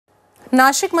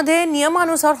नाशिकमध्ये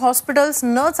नियमानुसार हॉस्पिटल्स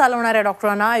न चालवणाऱ्या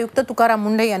डॉक्टरांना आयुक्त तुकाराम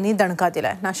मुंढे यांनी दणका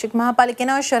दिलाय। नाशिक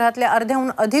महापालिकेने शहरातल्या अर्ध्याहून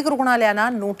अधिक रुग्णालयांना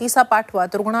नोटिसा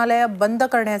पाठवत रुग्णालय बंद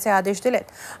करण्याचे आदेश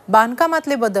दिलेत।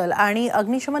 बांधकामातले बदल आणि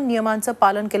अग्निशमन नियमांचं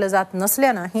पालन केलं जात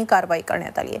नसल्याने ही कारवाई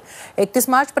करण्यात आली आहे। 31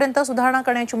 मार्च पर्यंत सुधारणा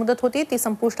करण्याची मुदत होती, ती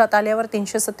संपुष्टात आल्यावर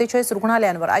 347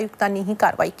 रुग्णालयांवर आयुक्तांनी ही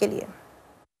कारवाई केली आहे।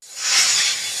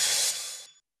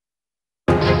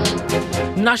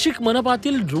 नाशिक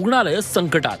मनपातील रुग्णालय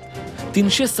संकटात,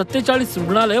 347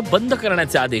 रुग्णालय बंद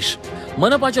करण्याचे आदेश।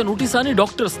 मनपाच्या नोटिसांनी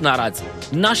डॉक्टर्स नाराज।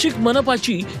 नाशिक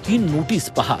मनपाची ही नोटीस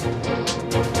पहा।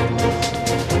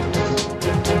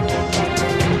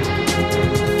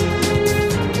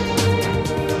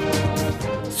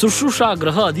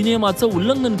 शुश्रूषागृह अधिनियमाचं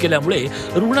उल्लंघन केल्यामुळे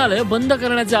रुग्णालय बंद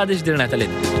करण्याचे आदेश देण्यात आले।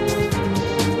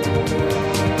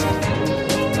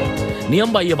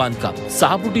 नियमबाह्य बांधकाम,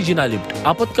 6 फुटी जिना लिफ्ट,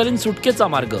 आपत्कालीन सुटकेचा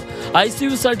मार्ग,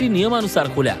 आयसीयू साठी नियमानुसार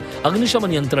खोल्या,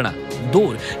 अग्निशमन यंत्रणा,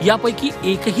 दोर यापैकी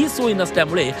एकही सोय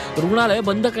नसल्यामुळे रुग्णालय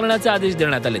बंद करण्याचे आदेश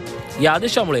देण्यात आले। या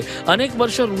आदेशामुळे अनेक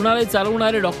वर्ष रुग्णालय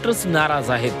चालवणारे डॉक्टर्स नाराज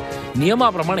आहेत।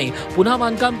 नियमाप्रमाणे पुन्हा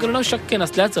बांधकाम करणं शक्य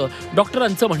नसल्याचं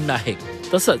डॉक्टरांचं म्हणणं आहे।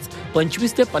 तसंच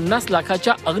 25 ते 50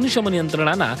 लाखाच्या अग्निशमन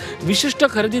यंत्रणांना विशिष्ट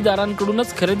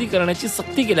खरेदीदारांकडूनच खरेदी करण्याची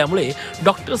सक्ती केल्यामुळे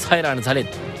डॉक्टर्स हैराण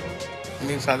झालेत।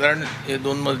 मी साधारण हे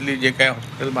 2 मजली जे काय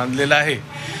हॉस्पिटल बांधलेलं आहे,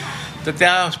 तर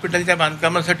त्या हॉस्पिटलच्या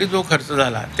बांधकामासाठी जो खर्च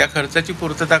झाला त्या खर्चाची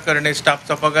पूर्तता करणे,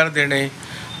 स्टाफचा पगार देणे,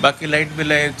 बाकी लाईट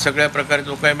बिल आहेत, सगळ्या प्रकारे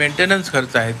जो काय मेंटेनन्स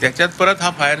खर्च आहे, त्याच्यात परत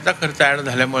हा फायरचा खर्च ॲड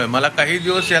झाल्यामुळे मला काही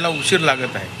दिवस याला उशीर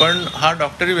लागत आहे। पण हा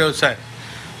डॉक्टरी व्यवसाय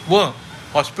व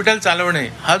हॉस्पिटल चालवणे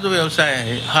हा जो व्यवसाय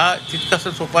आहे हा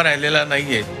तितकासा सोपा राहिलेला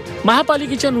नाहीये।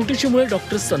 महापालिकेच्या नोटिशीमुळे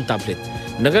डॉक्टर्स संतापलेत।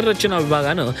 नगर रचना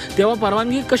विभागानं तेव्हा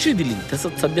परवानगी कशी दिली,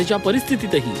 तसंच सध्याच्या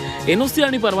परिस्थितीतही एनओसी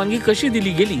आणि परवानगी कशी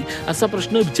दिली गेली असा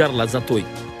प्रश्न विचारला जातोय।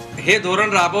 हे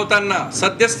धोरण राबवताना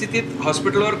सद्यस्थितीत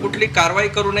हॉस्पिटलवर कुठली कारवाई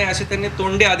करू नये असे त्यांनी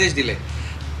तोंडी आदेश दिले।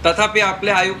 तथापि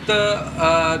आपले आयुक्त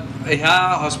ह्या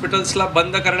हॉस्पिटल्सला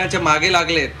बंद करण्याचे मागे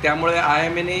लागले। त्यामुळे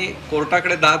IMAने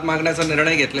कोर्टाकडे दाद मागण्याचा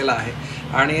निर्णय घेतलेला आहे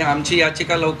आणि आमची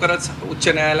याचिका लवकरच उच्च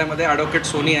न्यायालयामध्ये ॲडव्होकेट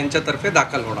सोनी यांच्यातर्फे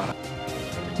दाखल होणार आहे।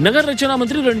 नगर रचना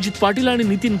मंत्री रणजित पाटील आणि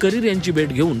नितीन करीर यांची भेट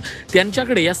घेऊन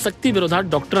त्यांच्याकडे या सक्ती विरोधात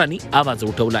डॉक्टरांनी आवाज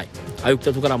उठवलाय। आयुक्त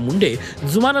तुकाराम मुंढे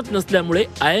जुमानत नसल्यामुळे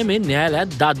IMA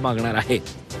न्यायालयात दाद मागणार आहे।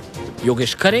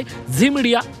 योगेश खरे, झी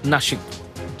मीडिया, नाशिक।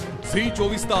 झी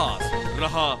 24 तास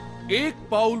रहा एक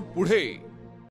पाऊल पुढे।